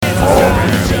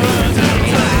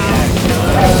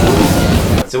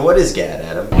So what is GAD,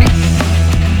 Adam?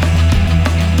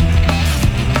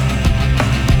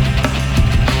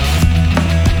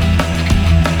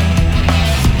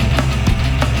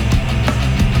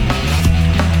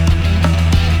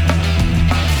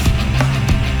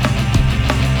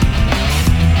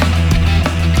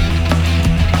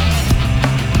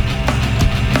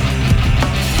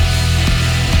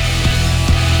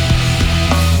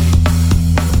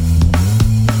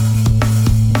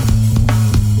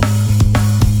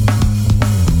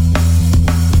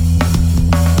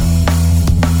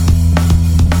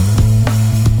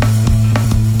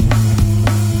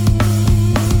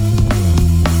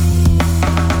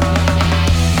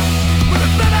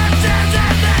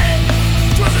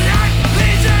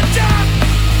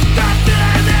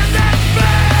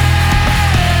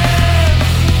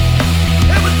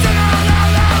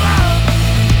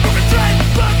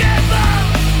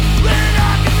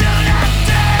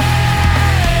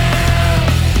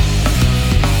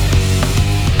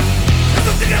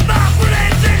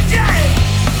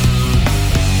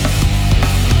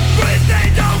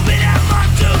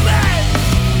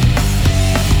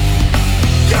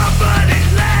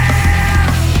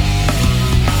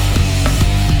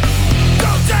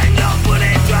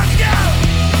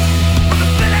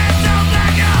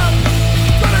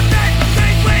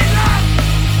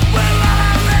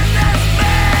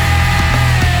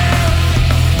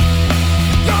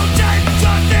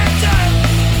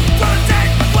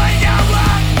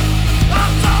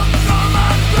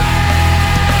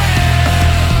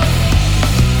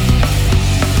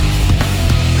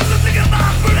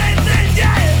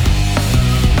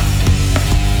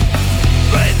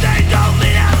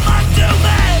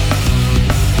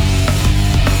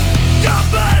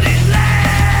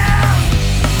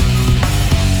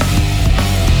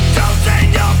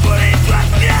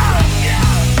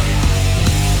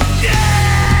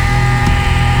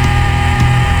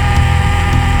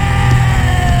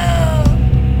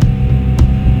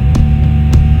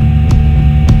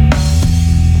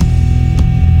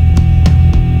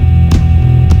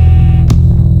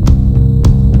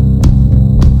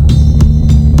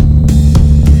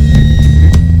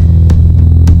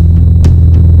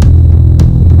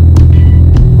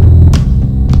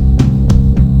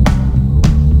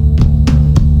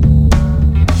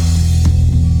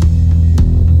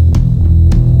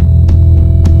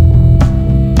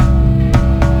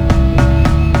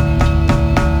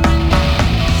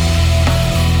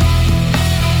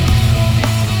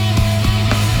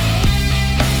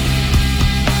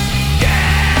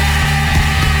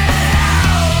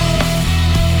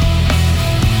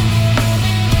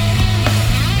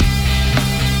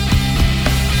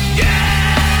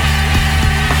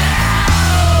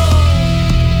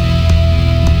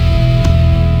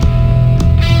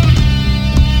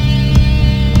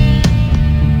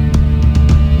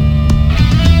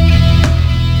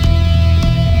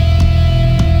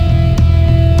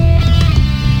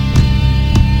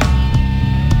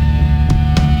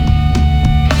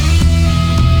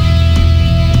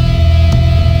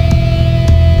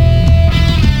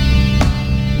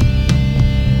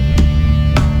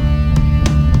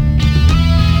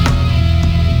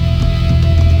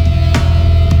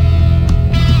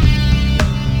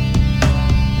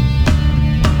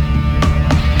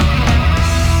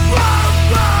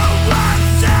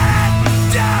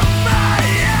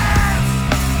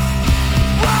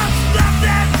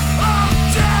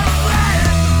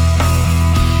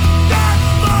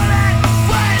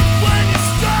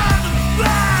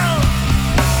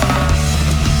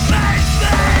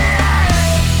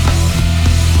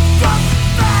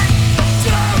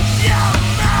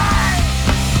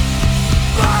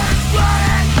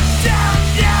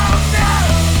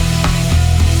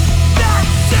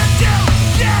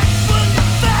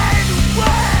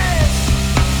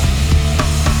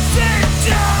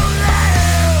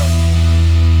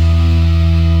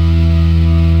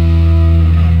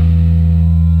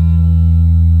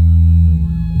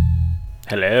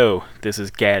 Hello, this is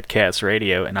Gadcast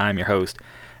Radio, and I'm your host,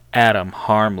 Adam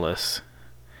Harmless.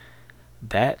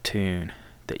 That tune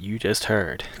that you just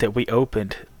heard, that we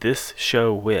opened this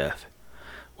show with,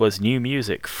 was new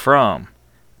music from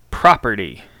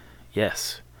Property.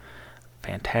 Yes,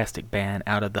 fantastic band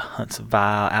out of the Huntsville,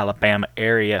 Alabama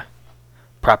area.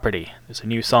 Property. There's a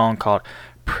new song called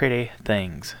Pretty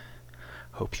Things.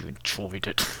 Hope you enjoyed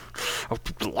it. Hope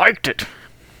you liked it.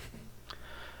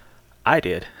 I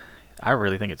did. I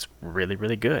really think it's really,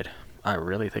 really good. I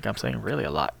really think I'm saying really a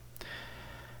lot.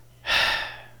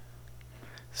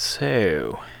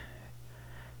 So,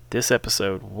 this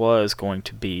episode was going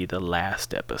to be the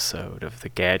last episode of the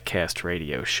Gadcast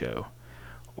Radio show.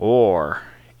 Or,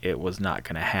 it was not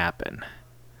going to happen.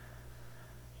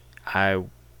 I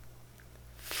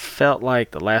felt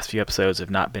like the last few episodes have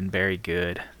not been very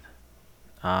good.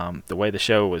 The way the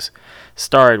show was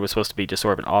started was supposed to be just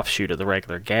sort of an offshoot of the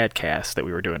regular Gadcast that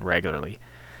we were doing regularly.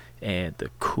 And the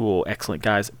cool, excellent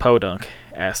guys at Podunk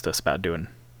asked us about doing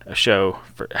a show,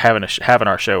 for having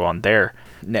our show on their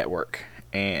network.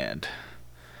 And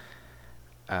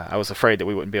I was afraid that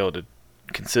we wouldn't be able to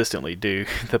consistently do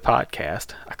the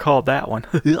podcast. I called that one.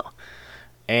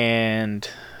 And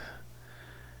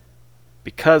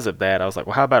because of that, I was like,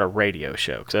 well, how about a radio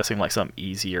show? Because that seemed like something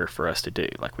easier for us to do.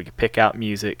 Like, we could pick out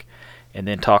music and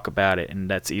then talk about it, and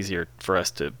that's easier for us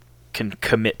to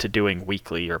commit to doing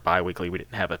weekly or bi-weekly. We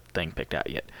didn't have a thing picked out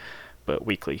yet, but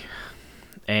weekly.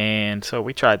 And so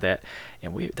we tried that,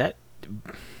 and that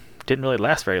didn't really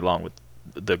last very long with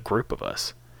the group of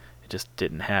us. It just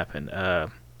didn't happen. I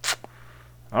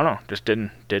don't know, just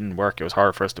didn't work. It was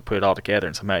hard for us to put it all together,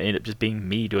 and somehow it ended up just being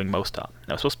me doing most of it.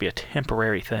 It was supposed to be a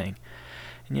temporary thing.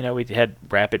 And, we had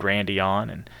Rapid Randy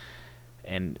on,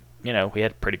 and we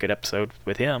had a pretty good episode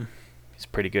with him. He's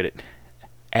pretty good at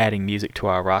adding music to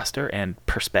our roster and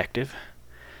perspective.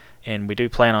 And we do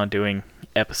plan on doing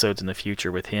episodes in the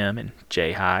future with him and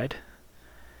Jay Hyde.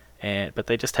 But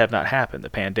they just have not happened. The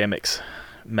pandemic's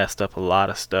messed up a lot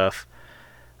of stuff.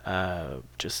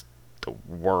 Just the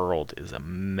world is a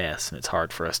mess, and it's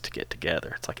hard for us to get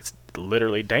together. It's like it's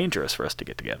literally dangerous for us to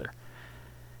get together.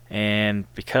 And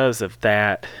because of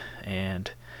that, and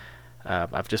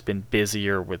I've just been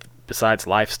busier with, besides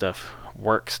life stuff,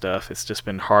 work stuff, it's just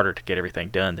been harder to get everything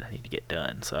done that I need to get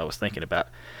done. So I was thinking about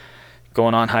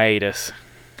going on hiatus,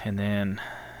 and then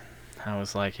I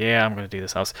was like, yeah, I'm going to do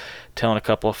this. I was telling a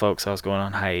couple of folks I was going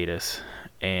on hiatus,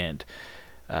 and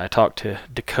I talked to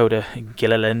Dakota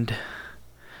Gilliland,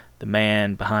 the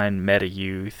man behind Meta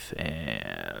Youth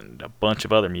and a bunch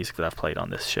of other music that I've played on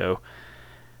this show.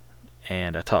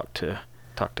 And I talked to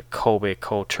Colby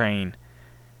Coltrane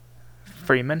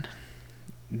Freeman.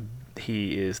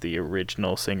 He is the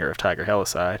original singer of Tiger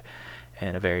Helicide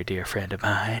and a very dear friend of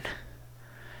mine.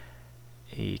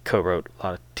 He co-wrote a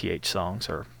lot of TH songs,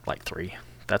 or like 3.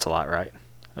 That's a lot, right?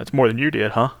 That's more than you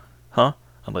did, huh?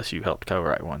 Unless you helped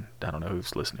co-write one. I don't know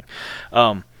who's listening.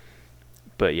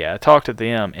 But yeah, I talked to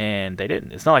them, and they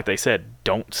didn't. It's not like they said,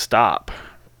 don't stop.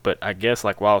 But I guess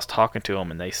like while I was talking to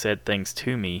them and they said things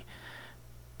to me,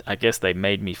 I guess they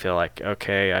made me feel like,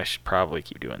 okay, I should probably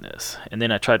keep doing this. And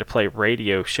then I tried to play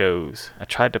radio shows. I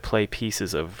tried to play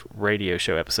pieces of radio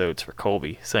show episodes for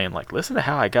Colby, saying like, listen to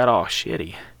how I got all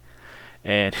shitty.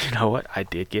 And you know what? I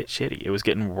did get shitty. It was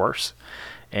getting worse.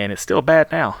 And it's still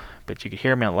bad now. But you could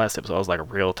hear me on the last episode. I was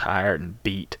like real tired and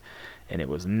beat. And it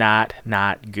was not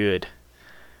good.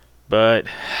 But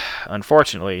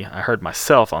unfortunately, I heard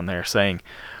myself on there saying,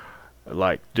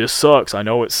 like, this sucks. I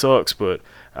know it sucks, but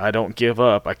I don't give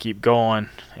up. I keep going.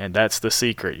 And that's the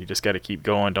secret. You just got to keep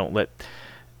going. Don't let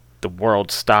the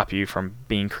world stop you from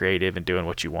being creative and doing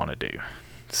what you want to do.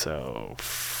 So,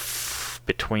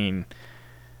 between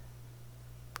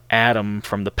Adam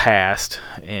from the past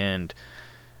and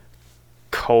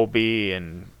Colby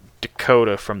and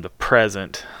Dakota from the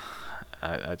present,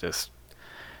 I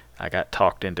got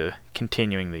talked into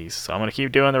continuing these. So I'm going to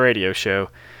keep doing the radio show,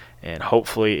 and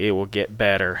hopefully it will get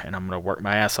better, and I'm going to work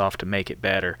my ass off to make it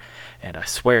better. And I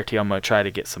swear to you, I'm going to try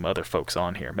to get some other folks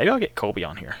on here. Maybe I'll get Colby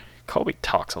on here. Colby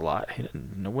talks a lot. He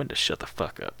doesn't know when to shut the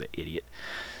fuck up, the idiot.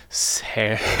 So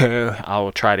I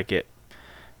will try to get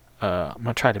I'm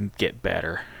going to try to get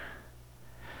better.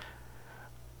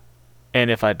 And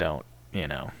if I don't,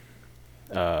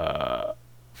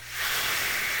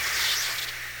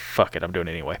 fuck it, I'm doing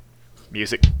it anyway.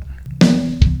 Music.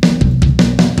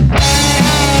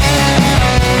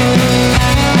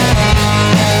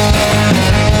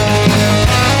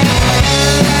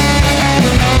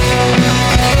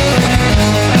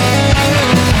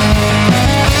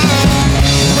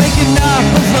 Waking up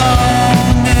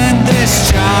alone in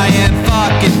this giant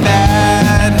fucking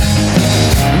bed,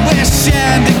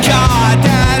 wishing to God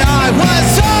that I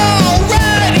was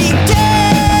already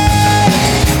dead.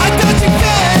 I thought you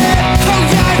feel it, oh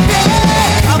yeah I feel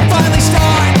it. I'm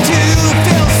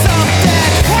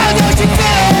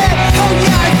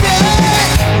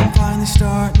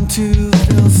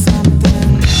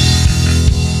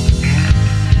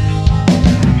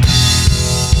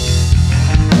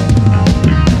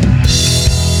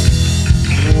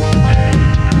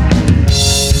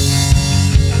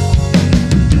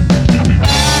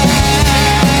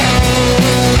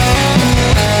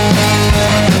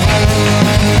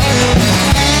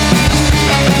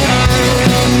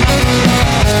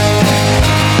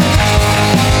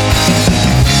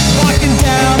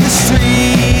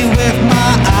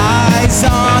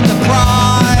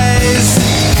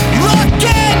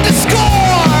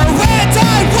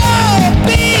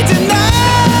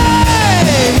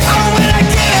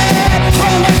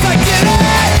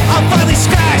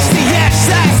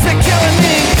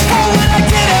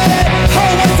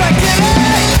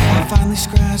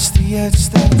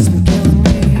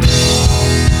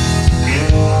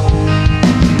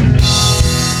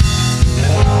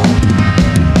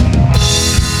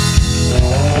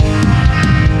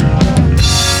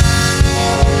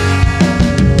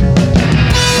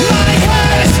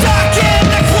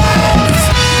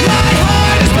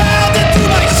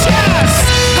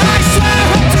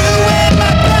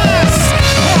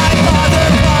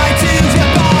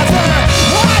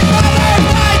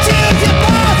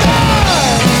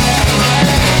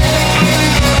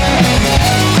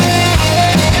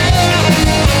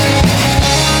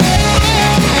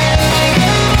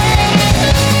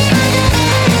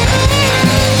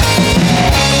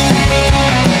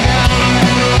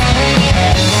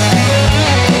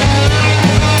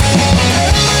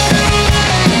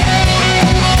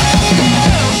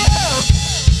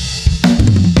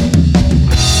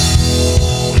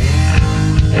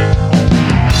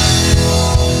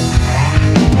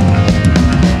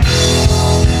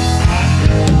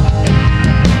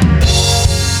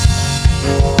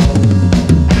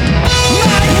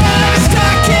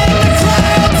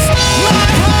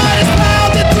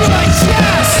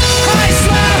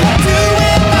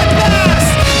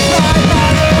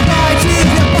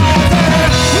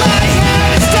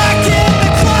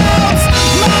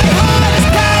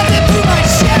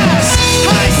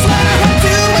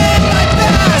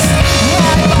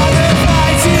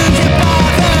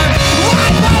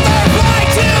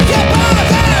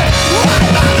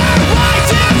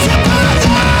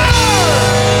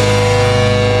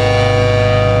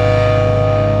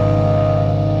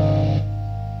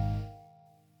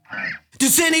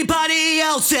anybody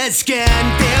else's skin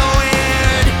feel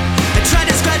weird? I try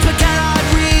to scratch but cannot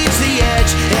reach the edge.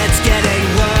 It's getting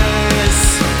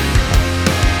worse.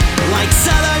 Like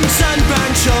southern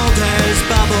sunburned shoulders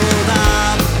bubbled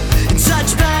up in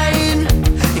such pain.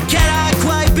 It cannot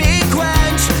quite be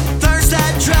quenched. Thirst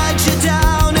that drags you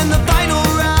down in the final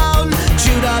round.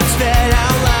 Chewed up spit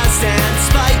out last and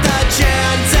spite the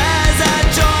chances and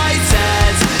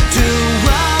choices to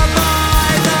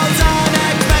avoid those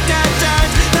unexpected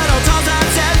turns that'll toss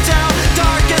us into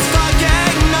darkest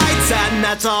fucking nights. And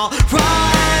that's alright.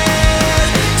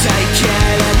 Take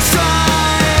it and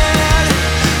try it.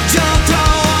 Don't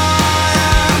throw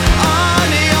water on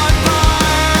your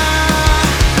fire.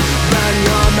 Burn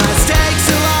your mistakes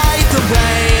to light the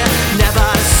way. Never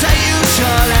say you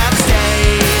should have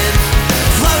stayed.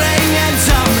 Floating in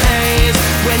some haze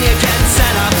when you can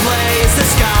set ablaze the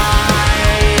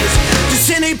skies. Does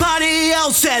anybody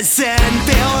else's sin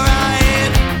feel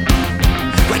right?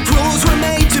 Like rules were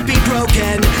made to be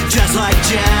broken, just like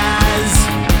jazz.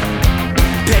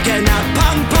 Picking up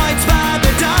punk points by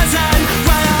the dozen.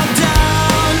 Write them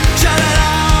down, shut it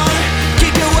out.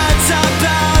 Keep your wits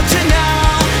about you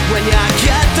now. When you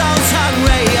get those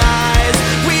hungry eyes,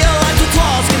 realize the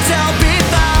flaws can still be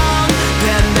found.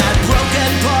 Pin that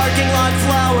broken parking lot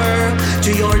flower to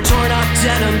your torn up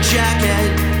denim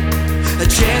jacket. A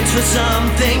chance for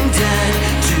something dead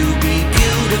to be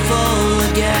beautiful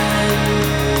again.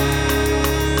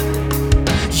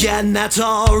 Yeah, and that's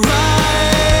alright.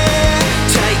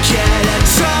 Take it and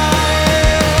try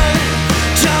it.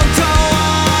 Don't throw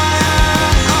water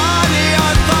on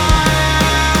your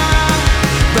fire.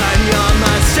 Burn your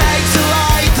mistakes to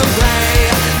light the way.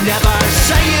 Never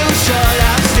say you should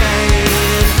have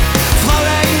stayed.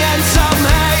 Floating in some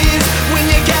haze when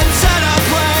you get set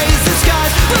ablaze the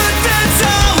skies. But that's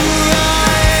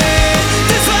alright.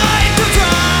 Despite the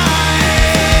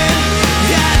grind,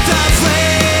 at the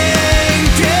fleeting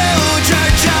future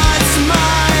just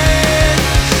mine.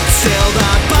 Still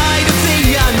the bite of the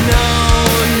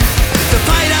unknown, the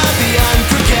fight of the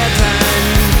unforgiven.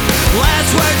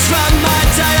 Last words from my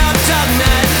tie-up tongue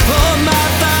that hold my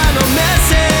final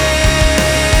message.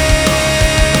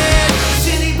 Does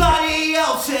anybody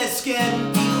else's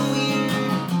skin feel weird?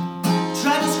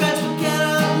 Try to scratch but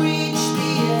cannot reach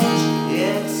the edge.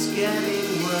 It's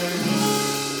getting worse.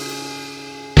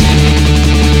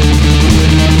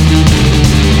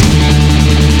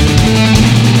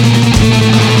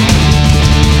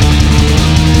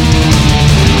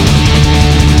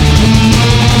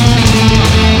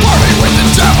 Party with the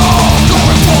devil,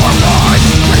 going for a ride.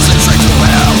 Racing straight to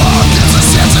hell, against the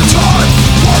sands of time.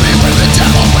 Party with the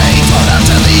devil, we go down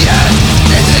to the end.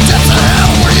 In the depths of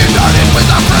hell, we're united with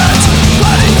our friends.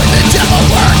 Party with the devil,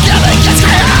 we're getting against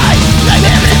sky high. They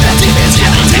live in the demons,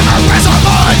 and they terrorize our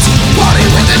minds. Party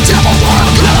with the devil, we're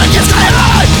going against sky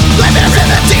high. They live in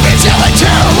the demons, and they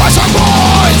terrorize our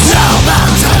minds. Hellbound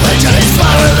intelligence,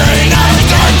 spiraling out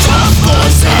against us.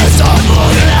 Voices are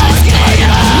moving out sky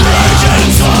high.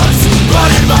 Raging suns,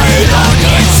 running by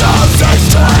longing souls.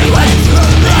 Destroy way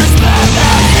through this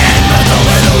madness. But the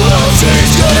way the world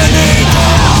seems good and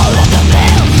evil. Let the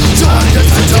veil darkness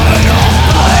to turn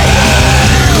away.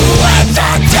 With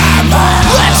the devil.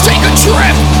 Let's take a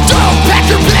trip. Don't pack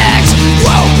your bags.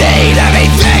 Won't need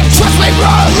anything. Trust me,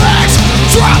 relax.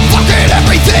 Drop fucking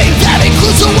everything. That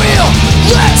includes the wheel.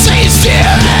 Let's taste it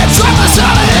and drop us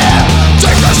out of here.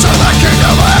 Take us to the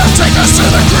kingdom and take us to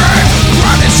the grave.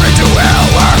 Running straight to hell,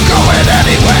 we're going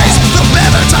anyways. The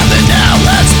better time than now,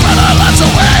 let's burn our lives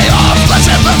away. Our flesh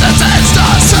and blood that tends to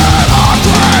set our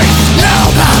prey.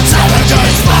 Hellbound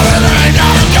savages, spiraling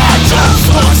out against us.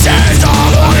 Forces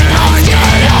all organized,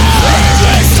 yeah.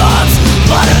 Raging suns,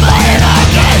 running by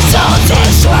against us.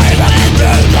 Destroy running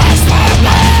through this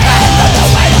madness. And let the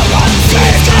way the one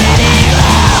sees good and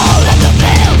evil. Let the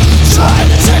veil try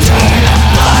this eternal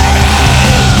fire.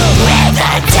 With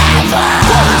the devil.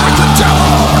 Party with the devil,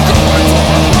 we're going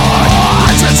for a ride.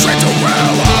 Racing straight to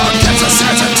hell, against the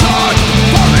sands of time.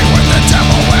 Party with the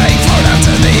devil, we go down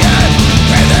to the end.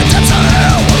 In the depths of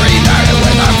hell, we're united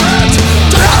with our friends.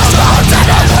 Take us to the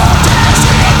devil, take us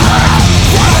to the grave.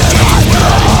 Running straight to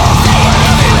hell, we're going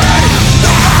anyway.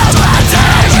 The hellbound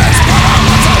demons, burn our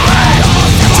lives away. Our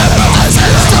flesh and blood that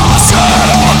tends to set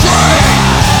our prey.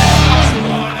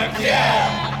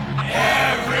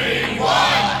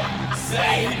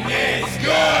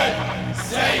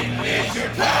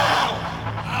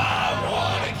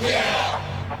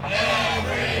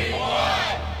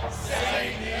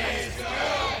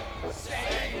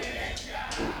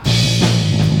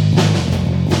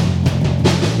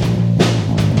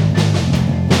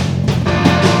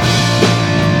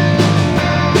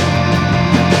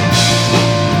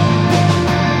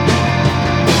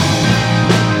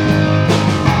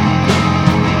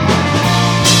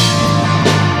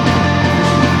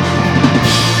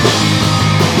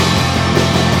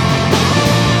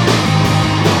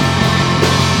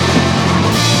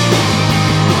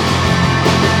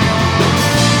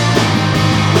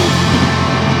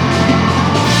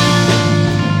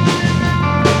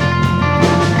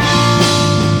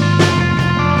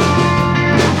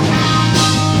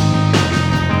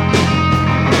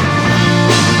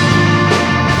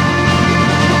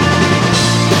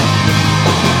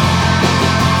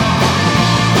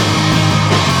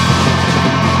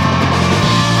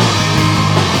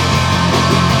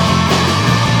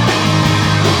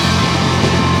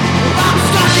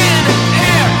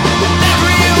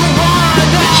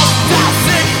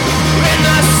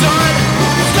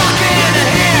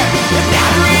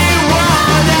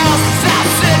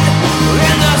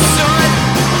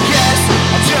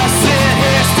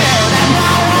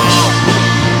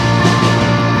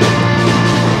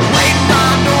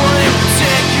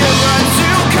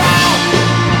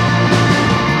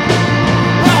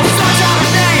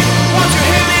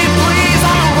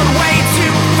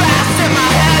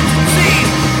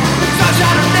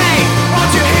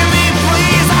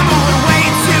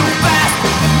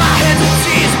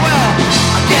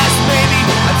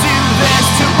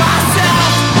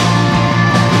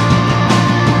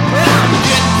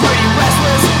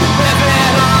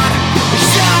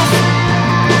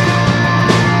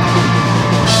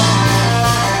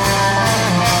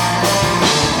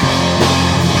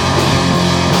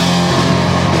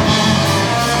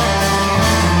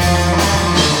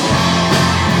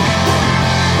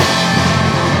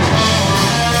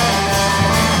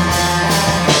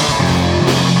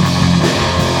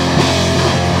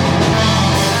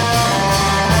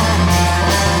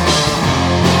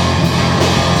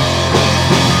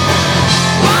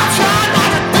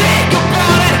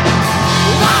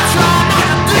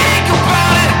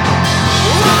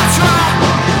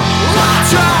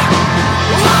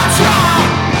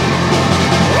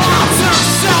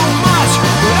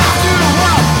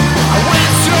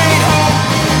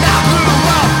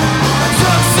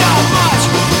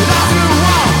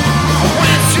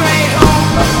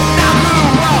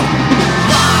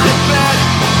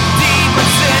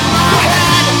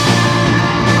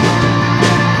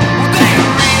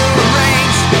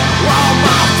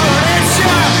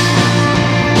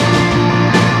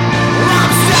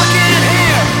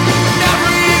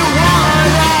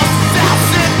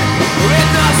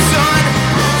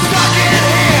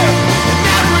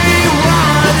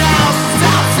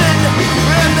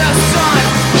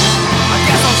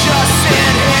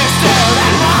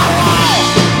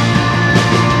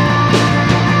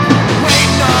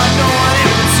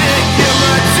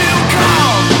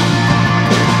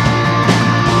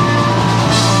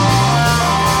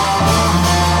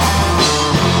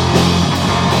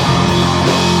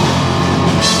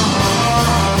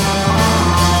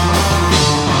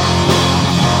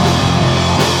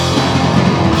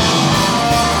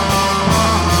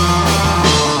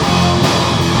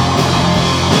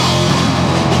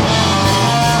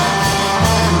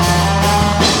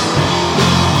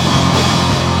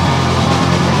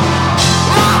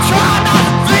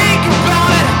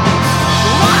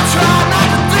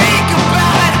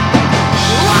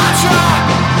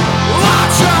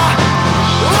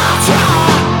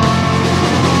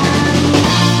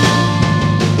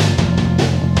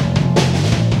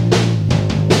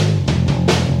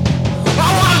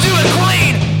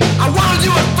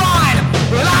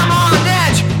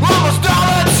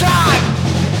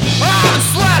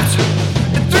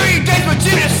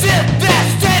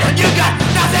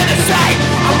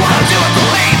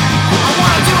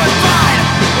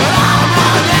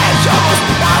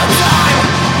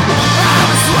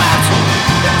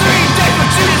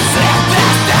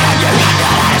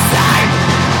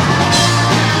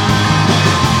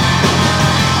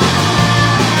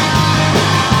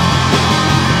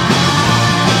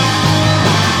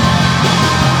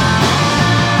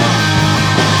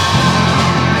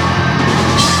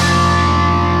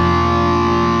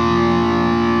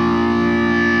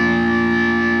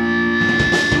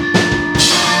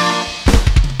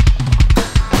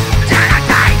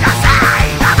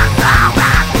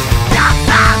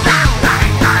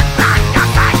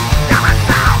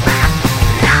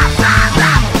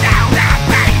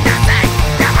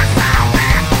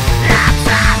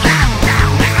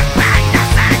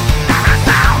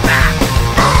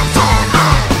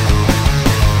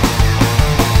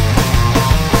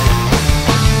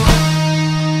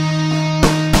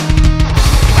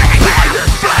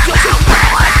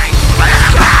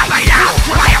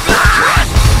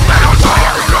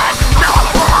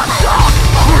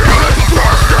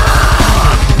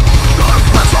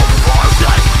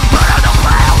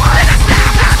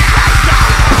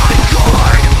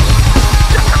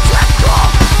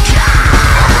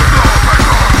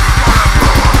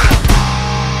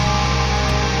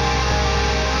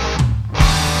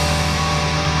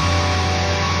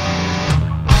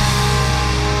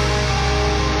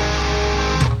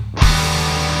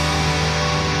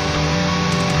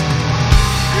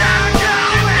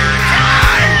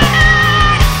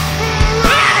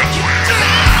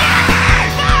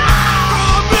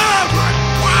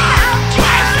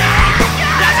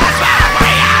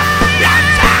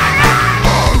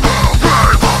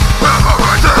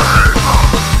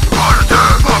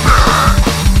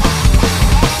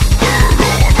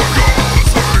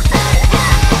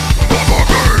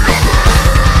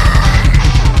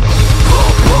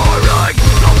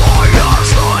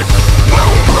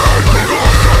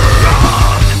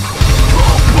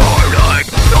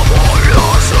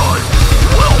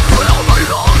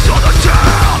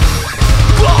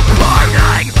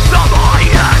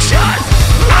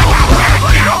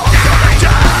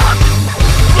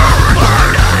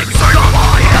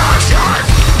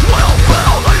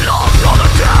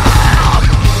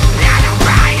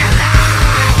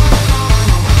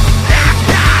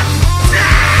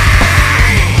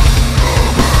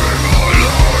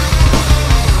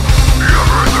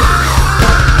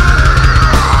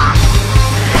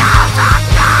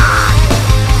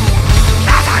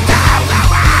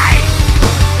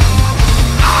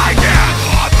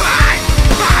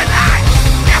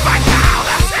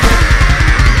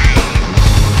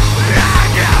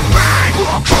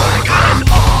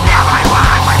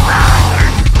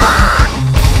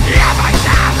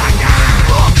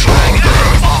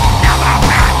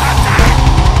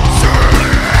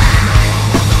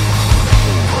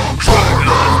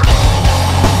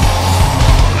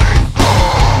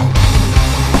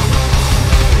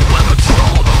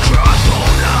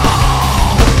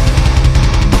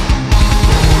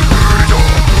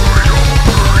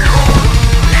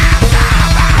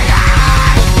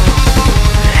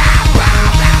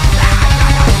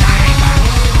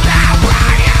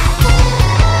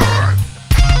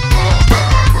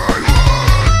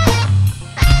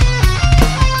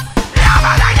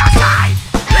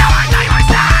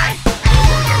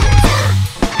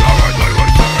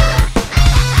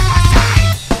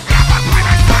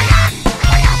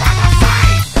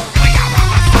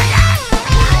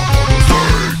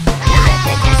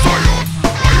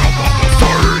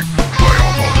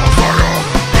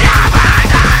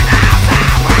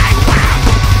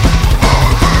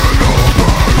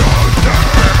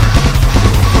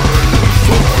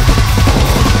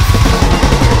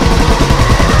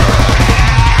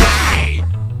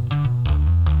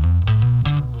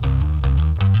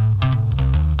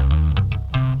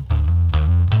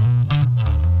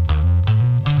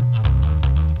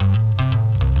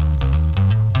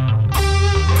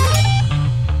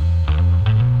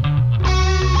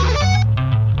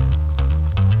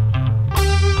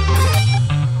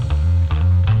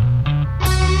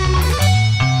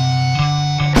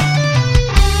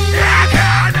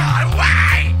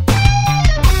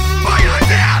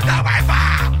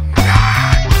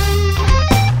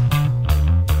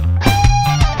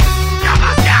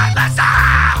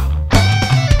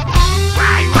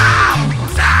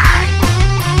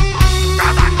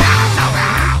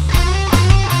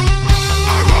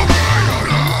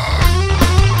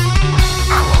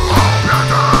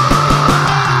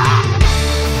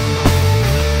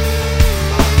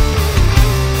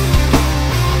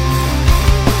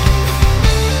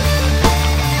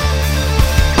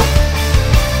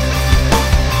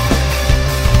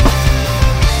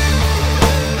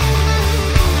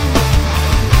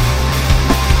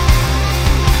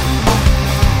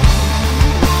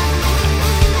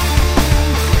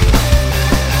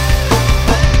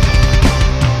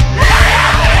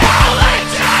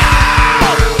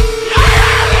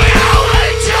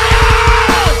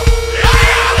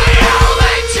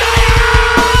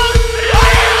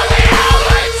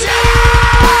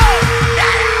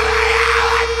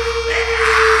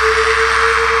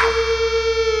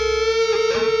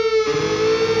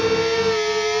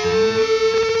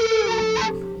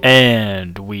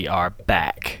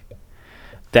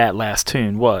 That last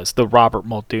tune was the Robert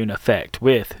Muldoon Effect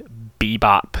with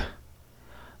Bebop.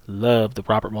 Love the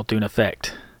Robert Muldoon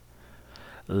Effect.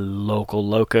 Local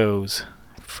Locos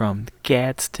from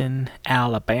Gadsden,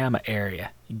 Alabama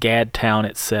area. Gadtown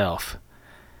itself.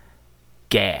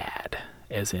 Gad,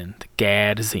 as in the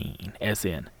Gadzine, as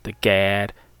in the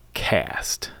Gad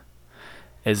Cast,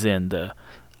 as in the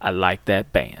I Like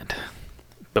That Band.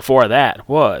 Before that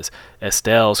was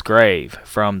Estelle's Grave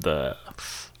from the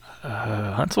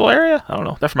Huntsville area? I don't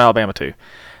know. They're from Alabama too.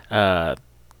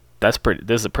 This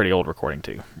is a pretty old recording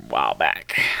too. A while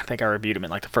back. I think I reviewed them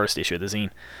in like the first issue of the zine.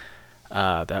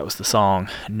 That was the song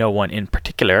No One in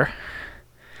Particular.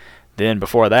 Then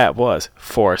before that was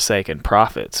Forsaken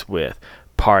Prophets with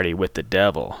Party with the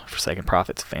Devil. Forsaken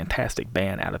Prophets, fantastic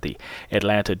band out of the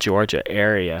Atlanta, Georgia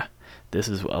area. This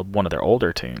is one of their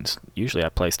older tunes. Usually I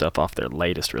play stuff off their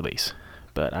latest release.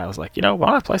 But I was like, why don't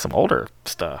I play some older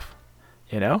stuff?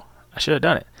 I should have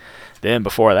done it. Then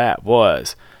before that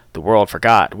was The World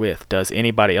Forgot with Does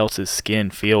Anybody Else's Skin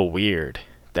Feel Weird?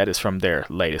 That is from their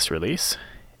latest release.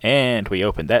 And we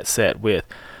opened that set with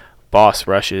Boss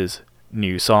Rush's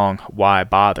new song, Why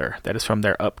Bother? That is from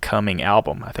their upcoming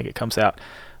album. I think it comes out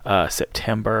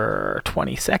September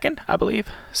 22nd, I believe.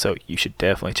 So you should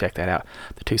definitely check that out.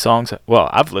 The two songs, well,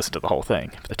 I've listened to the whole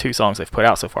thing. The two songs they've put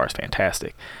out so far is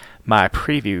fantastic. My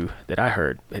preview that I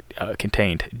heard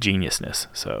contained geniusness.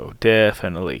 So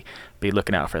definitely be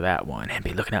looking out for that one. And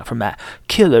be looking out for my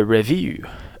killer review,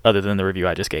 other than the review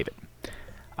I just gave it.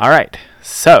 All right,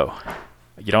 so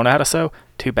you don't know how to sew?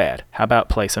 Too bad. How about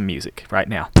play some music right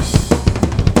now?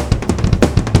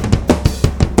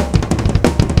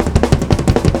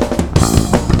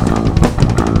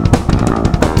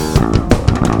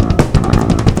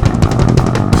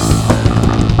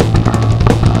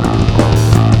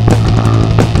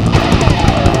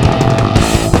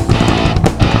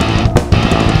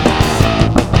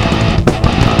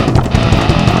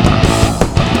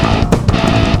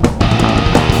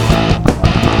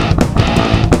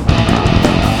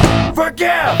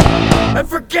 Forgive and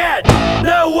forget.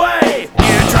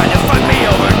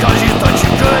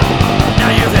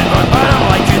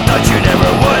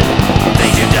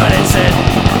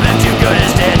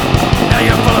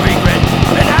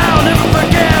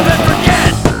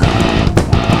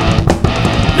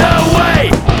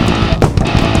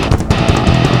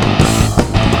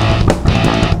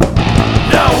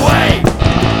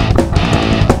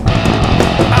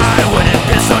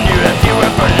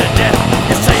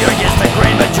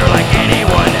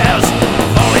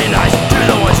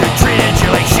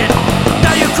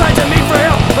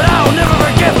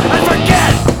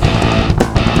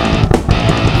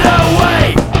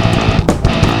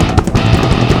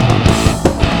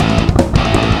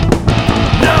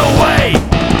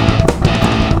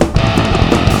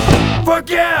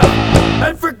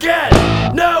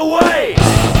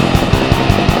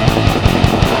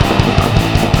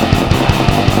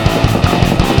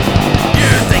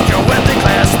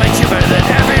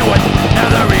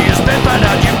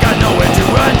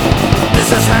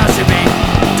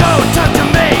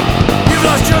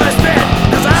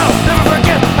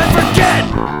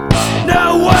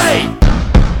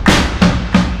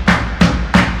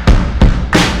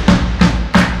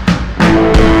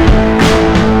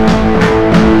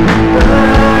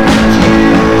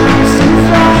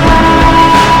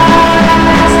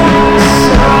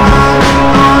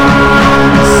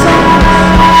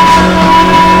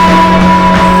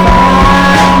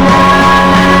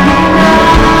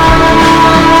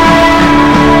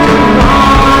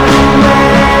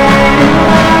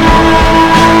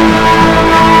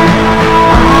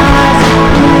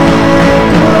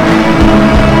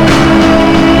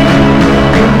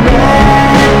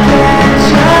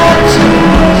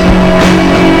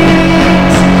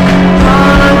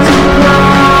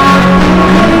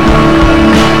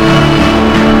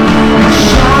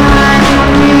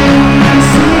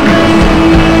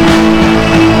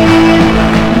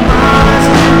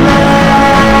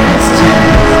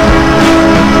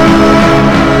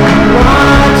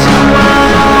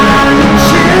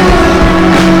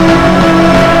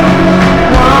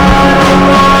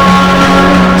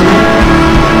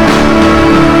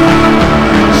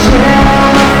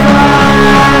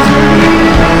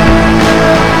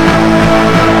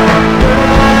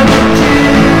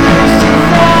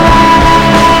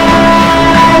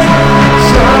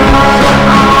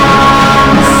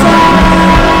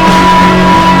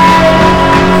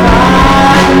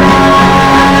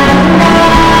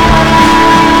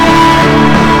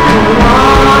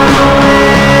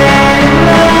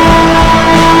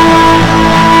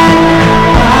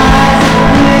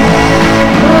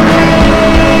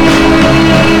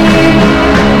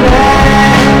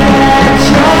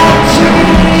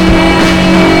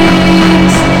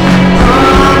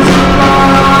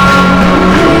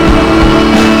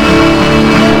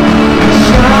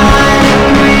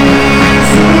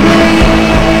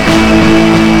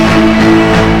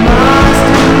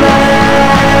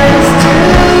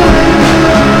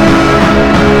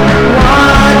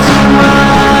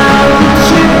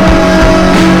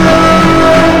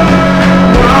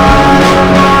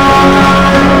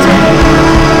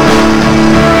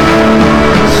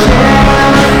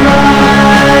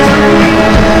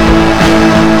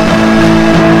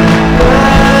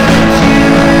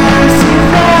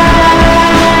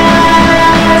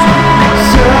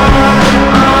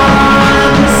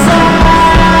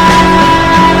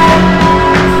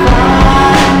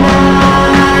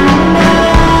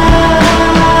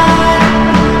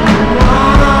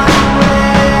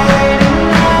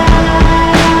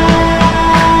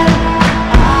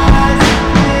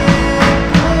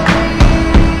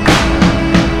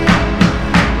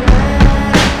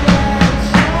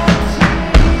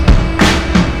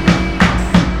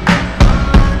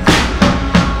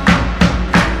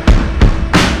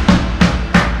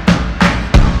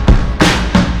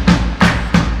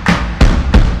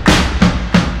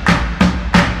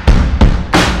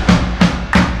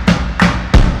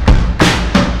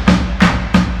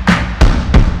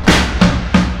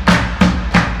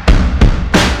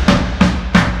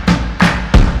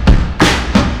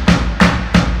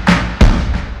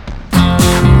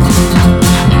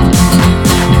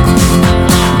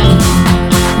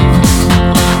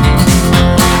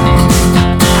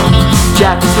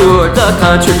 toured the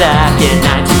country back in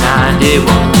 1991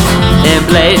 in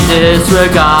blatant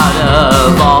disregard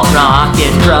of alt rock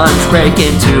and grunge,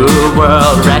 breaking 2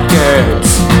 world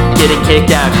records. Getting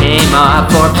kicked out came up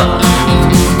for fun.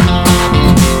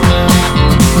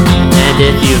 And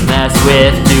if you mess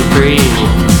with Dupree,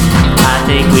 I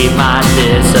think we might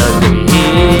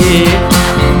disagree.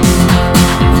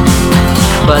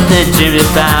 But then Jimmy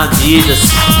found Jesus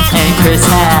and Chris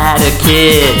had a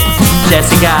kid.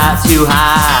 Jesse got too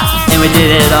high and we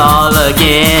did it all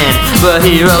again. But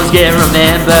heroes get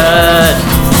remembered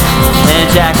and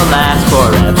Jack will last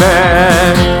forever.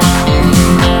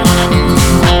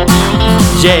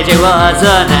 JJ was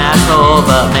an asshole,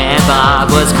 but man,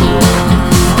 Bob was cool.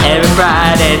 Every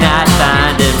Friday night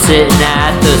find him sitting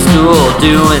at the stool,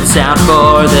 doing sound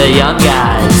for the young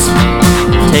guys,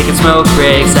 taking smoke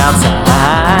breaks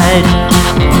outside.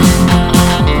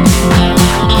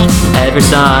 Every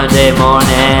Sunday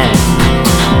morning,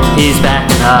 he's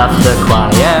backing up the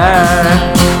choir.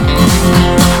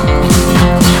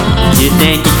 You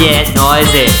think you get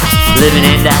noisy, living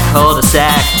in that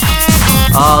cul-de-sac.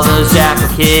 All those jackal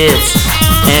kids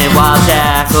and wild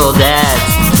jackal dads.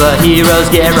 But heroes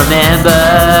get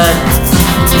remembered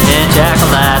and jackal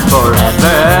lasts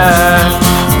forever.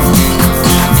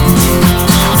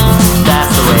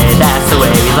 That's the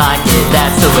way we like it.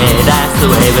 That's the way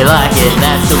we like it.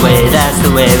 That's the way we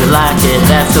like it.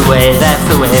 That's the way we like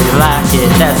it. That's the way we like it.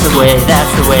 That's the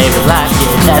way we like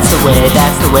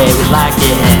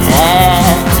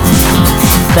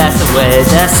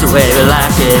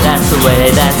it. That's the way we like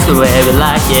it. That's the way we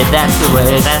like it. That's the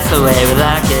way we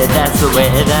like it. That's the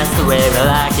way we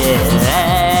like it.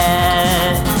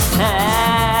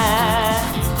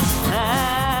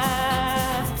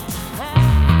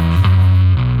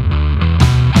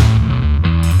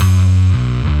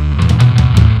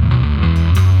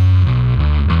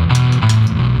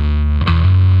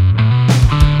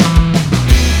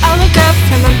 I woke up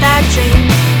from a bad dream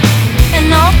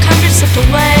and all comfort slipped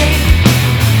away.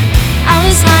 I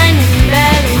was lying in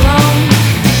bed alone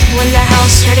when the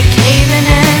house started caving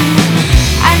in.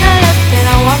 I got up and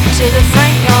I walked to the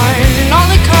front yard and all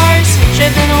the cars had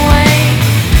driven away.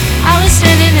 I was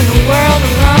standing in the world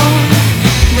alone,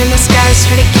 then the sky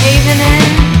started caving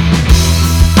in.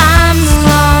 I'm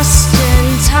lost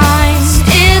in time,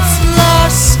 it's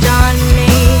lost on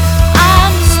me.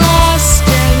 I'm lost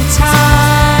in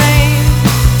time.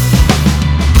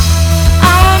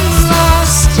 I'm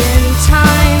lost in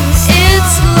time,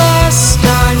 it's lost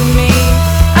on me.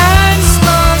 I'm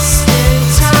lost in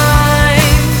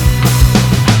time.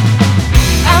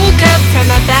 I woke up from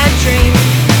a bad dream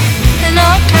and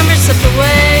all comfort slipped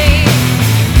away.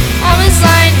 I was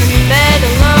lying in bed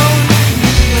alone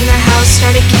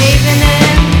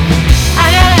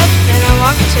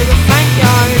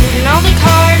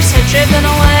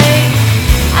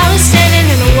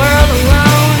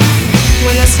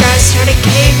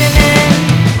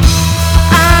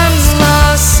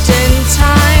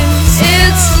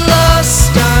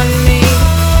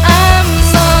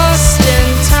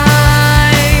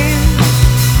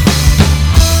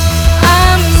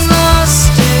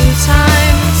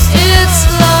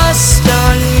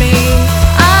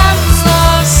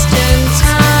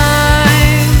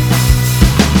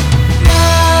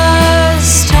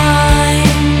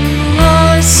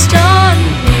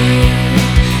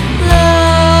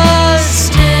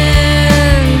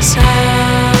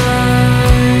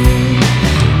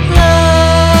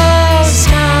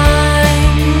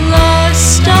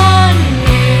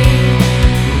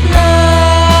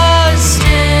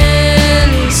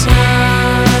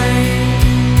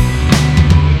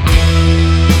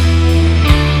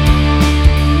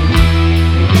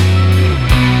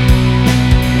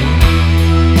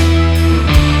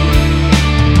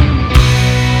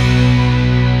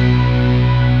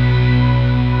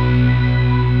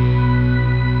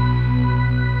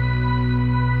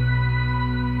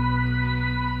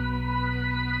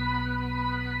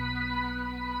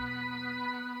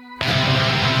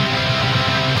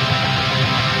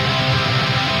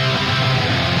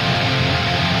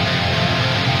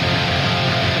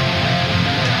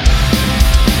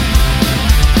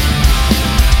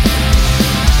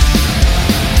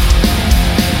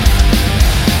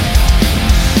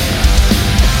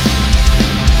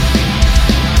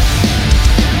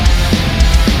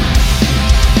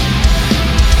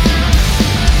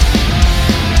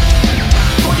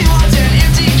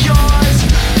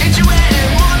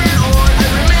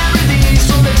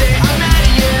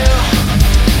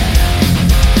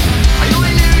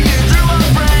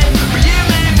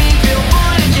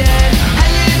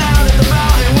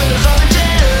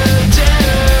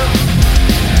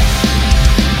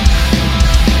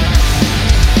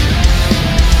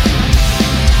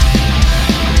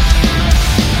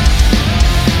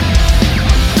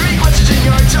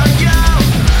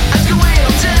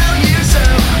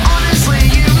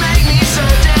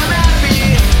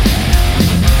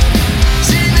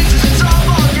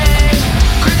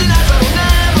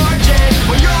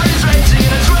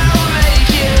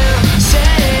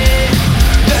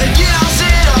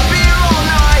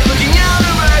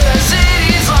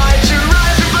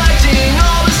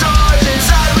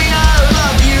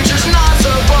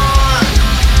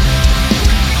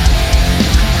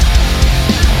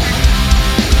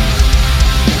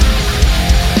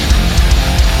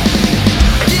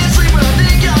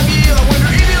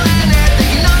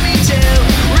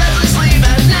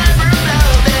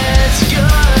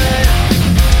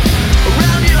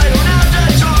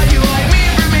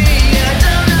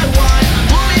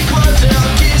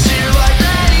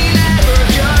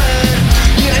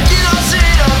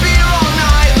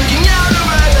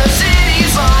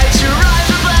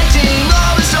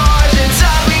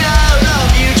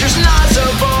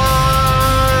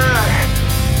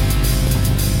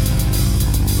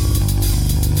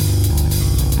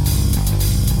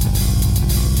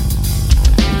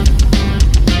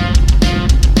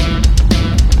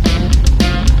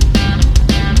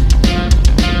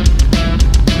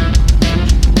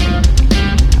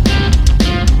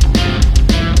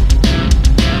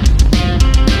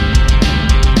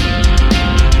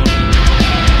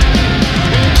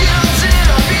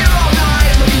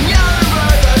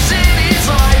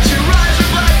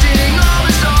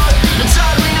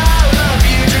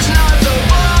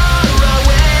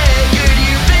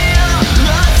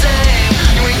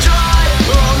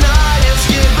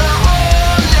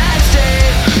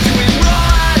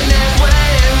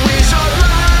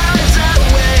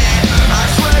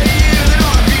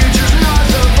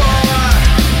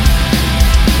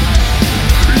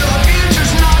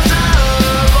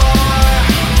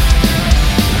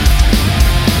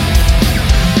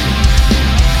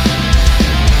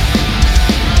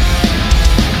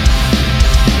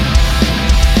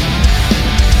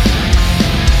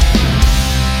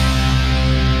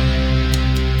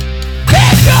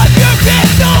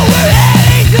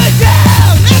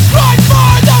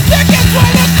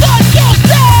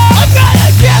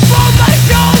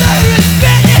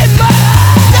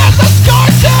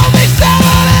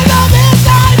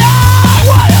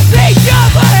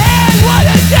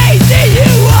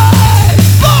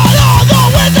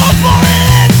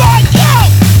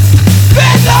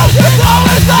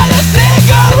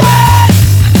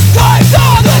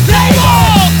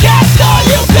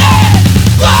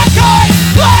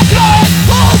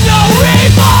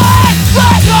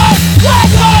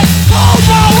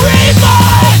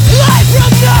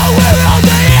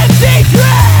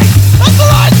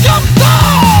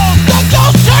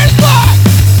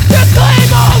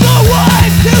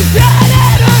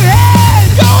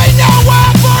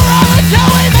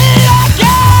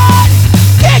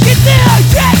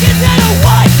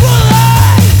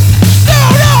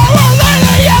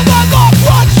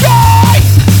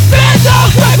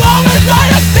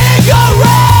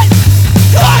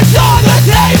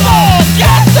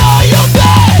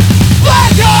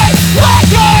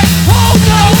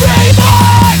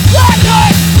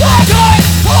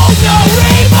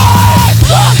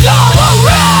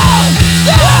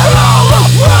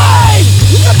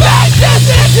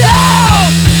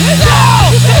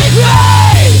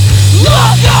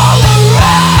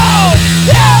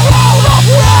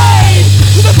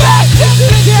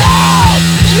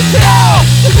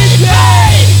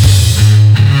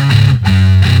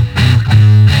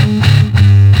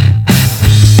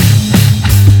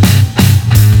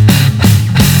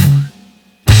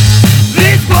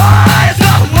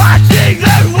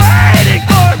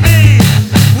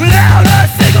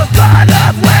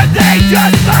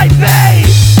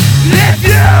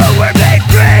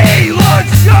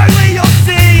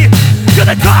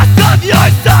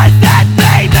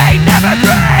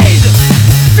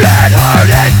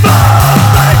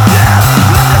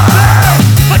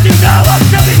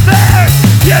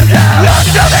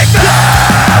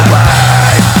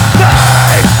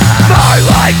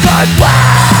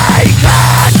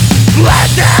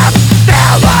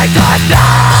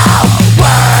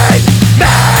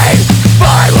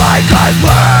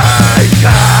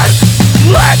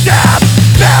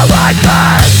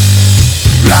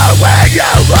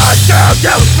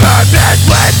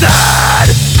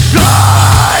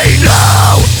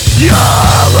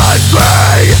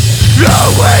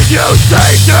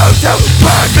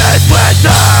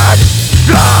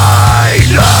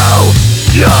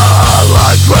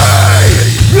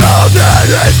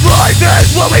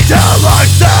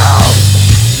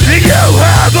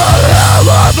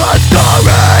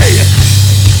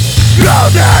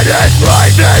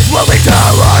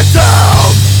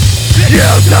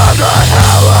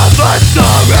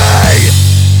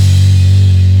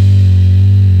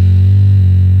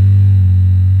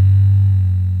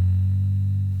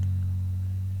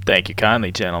Thank you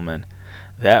kindly, gentlemen.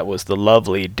 That was the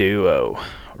lovely duo,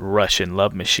 Russian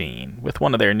Love Machine, with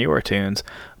one of their newer tunes,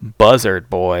 Buzzard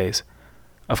Boys.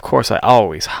 Of course, I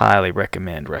always highly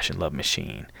recommend Russian Love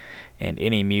Machine and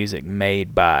any music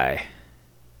made by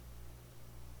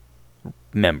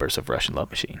members of Russian Love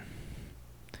Machine.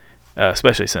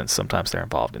 Especially since sometimes they're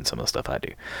involved in some of the stuff I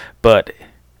do. But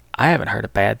I haven't heard a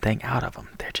bad thing out of them.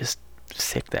 They're just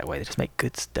sick that way. They just make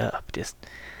good stuff. Just,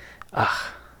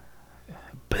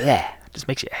 bleh. Just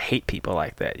makes you hate people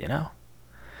like that, you know?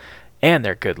 And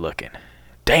they're good looking.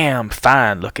 Damn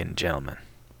fine looking gentlemen.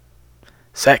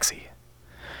 Sexy.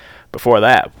 Before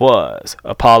that was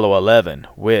Apollo 11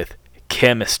 with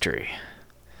Chemistry.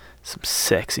 Some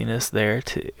sexiness there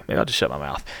too. Maybe I'll just shut my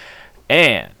mouth.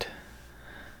 And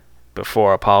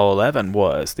before Apollo 11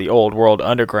 was the Old World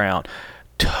Underground,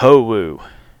 Towu,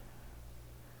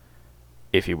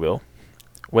 if you will,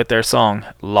 with their song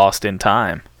Lost in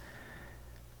Time.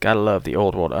 Gotta love the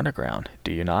Old World Underground,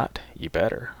 do you not? You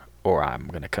better, or I'm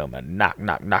gonna come and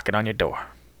knocking on your door.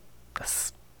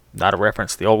 That's not a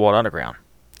reference to the Old World Underground.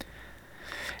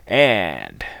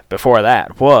 And before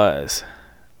that was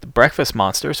the Breakfast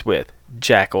Monsters with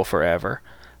Jackal Forever.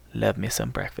 Love me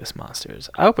some Breakfast Monsters.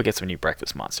 I hope we get some new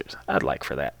Breakfast Monsters. I'd like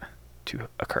for that to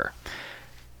occur.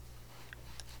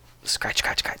 Scratch,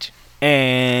 scratch, scratch.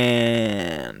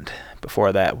 And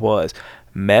before that was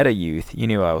Meta Youth. You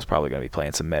knew I was probably going to be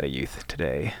playing some Meta Youth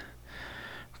today.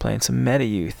 Playing some Meta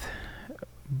Youth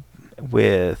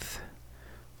with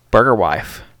Burger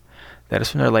Wife. That is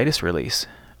from their latest release.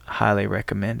 Highly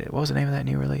recommend it. What was the name of that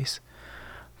new release?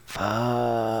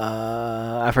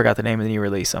 I forgot the name of the new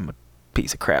release. I'm a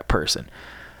piece of crap person.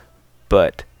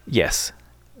 But yes,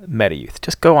 Meta Youth.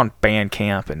 Just go on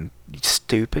Bandcamp and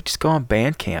stupid. Just go on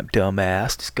Bandcamp,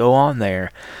 dumbass. Just go on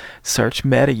there, search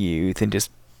Meta Youth, and just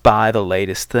buy the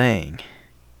latest thing,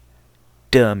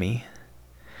 dummy.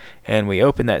 And we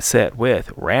open that set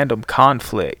with Random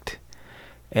Conflict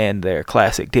and their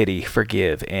classic ditty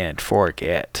Forgive and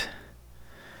Forget.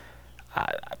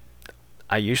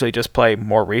 I usually just play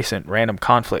more recent Random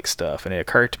Conflict stuff, and it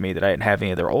occurred to me that I didn't have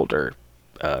any of their older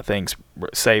things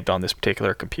saved on this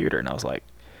particular computer, and I was like,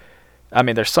 I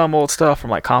mean, there's some old stuff from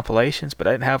like compilations, but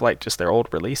I didn't have like just their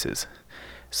old releases.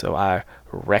 So I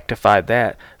rectified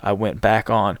that. I went back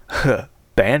on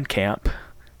Bandcamp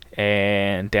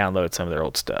and downloaded some of their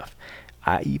old stuff.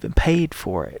 I even paid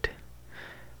for it.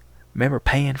 Remember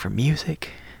paying for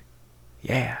music?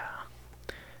 Yeah.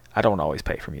 I don't always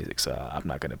pay for music, so I'm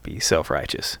not going to be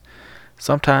self-righteous.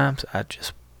 Sometimes I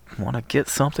just want to get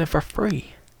something for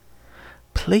free.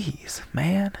 Please,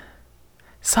 man.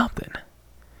 Something.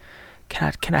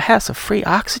 Can I have some free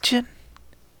oxygen?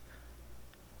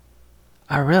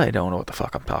 I really don't know what the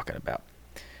fuck I'm talking about.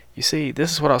 You see,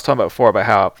 this is what I was talking about before, about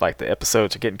how like the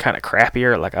episodes are getting kind of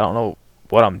crappier. Like, I don't know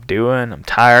what I'm doing. I'm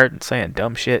tired and saying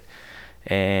dumb shit.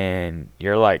 And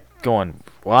you're like going,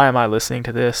 why am I listening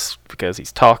to this? Because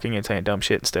he's talking and saying dumb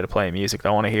shit instead of playing music that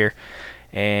I want to hear.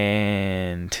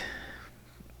 And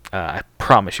I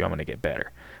promise you I'm going to get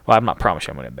better. Well, I'm not promise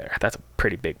you I'm going to get better. That's a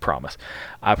pretty big promise.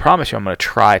 I promise you I'm going to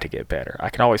try to get better. I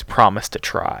can always promise to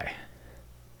try.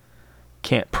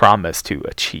 Can't promise to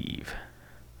achieve.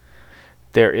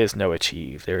 There is no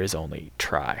achieve. There is only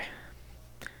try.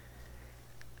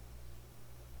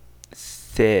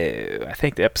 So, I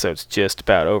think the episode's just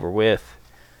about over with.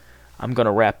 I'm going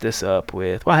to wrap this up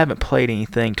with... Well, I haven't played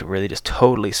anything to really just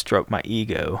totally stroke my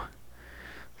ego.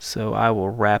 So I will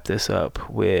wrap this up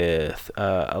with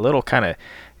a little kind of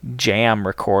jam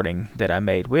recording that I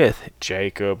made with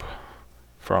Jacob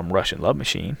from Russian Love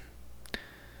Machine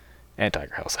and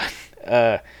Tiger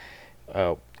Hellside.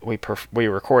 we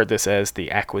record this as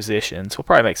the Acquisitions. We'll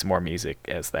probably make some more music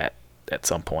as that at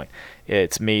some point.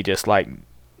 It's me just like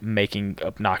making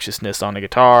obnoxiousness on the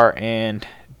guitar, and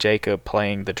Jacob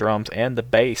playing the drums and the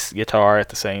bass guitar at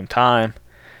the same time,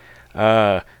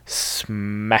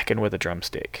 smacking with a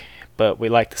drumstick. But we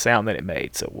like the sound that it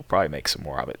made, so we'll probably make some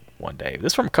more of it one day.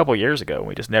 This is from a couple years ago, and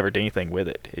we just never did anything with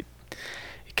it. It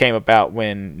came about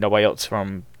when nobody else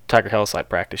from Tiger Hellside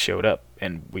practice showed up,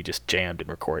 and we just jammed and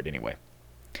recorded anyway.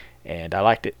 And I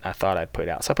liked it. I thought I'd put it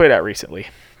out, so I put it out recently.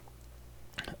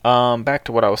 Back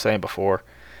to what I was saying before.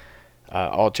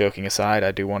 All joking aside,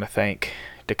 I do want to thank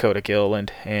Dakota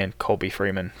Gilliland and Colby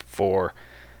Freeman for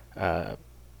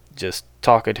just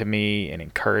talking to me and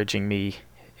encouraging me,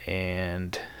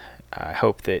 and I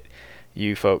hope that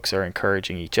you folks are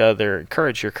encouraging each other,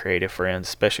 encourage your creative friends,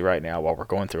 especially right now while we're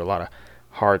going through a lot of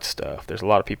hard stuff. There's a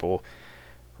lot of people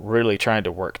really trying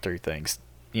to work through things,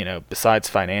 besides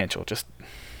financial, just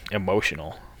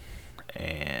emotional,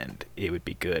 and it would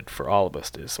be good for all of us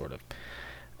to sort of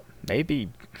maybe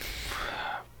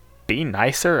be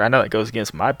nicer. I know that goes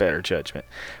against my better judgment,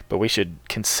 but we should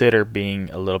consider being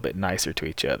a little bit nicer to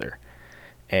each other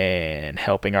and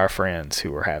helping our friends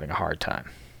who are having a hard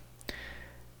time.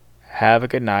 Have a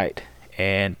good night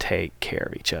and take care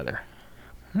of each other.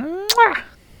 Mwah!